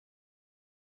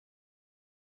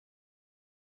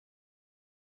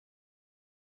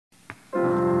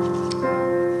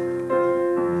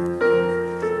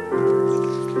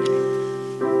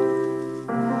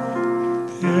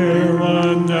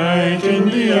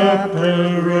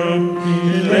upper room,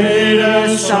 he laid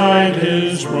aside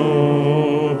his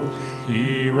robe.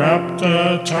 He wrapped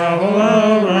a towel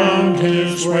around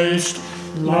his waist,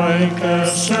 like a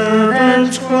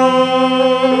servant's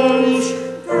clothes.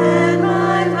 Then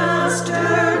my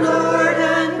Master, Lord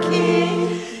and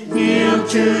King, kneeled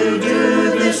to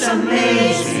do this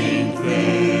amazing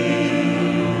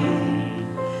thing.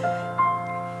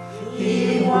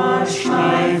 He washed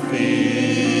my feet.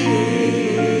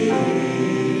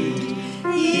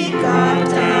 He got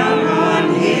down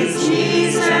on his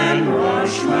knees and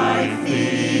washed my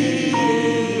feet.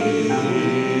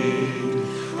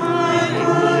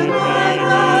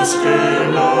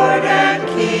 Master, Lord and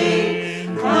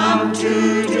King, come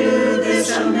to do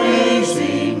this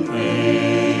amazing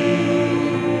thing.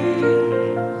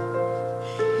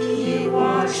 He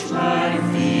washed my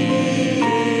feet.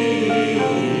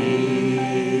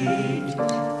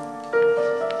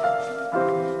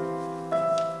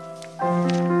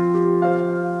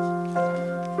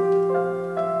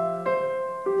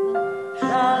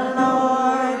 The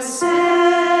Lord said,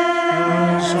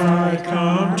 As I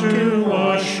come to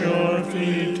wash your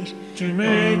feet, to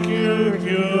make you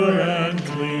pure and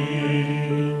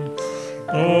clean.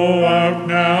 Go out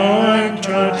now and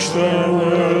touch the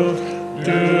world,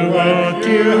 do what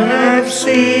you have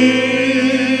seen.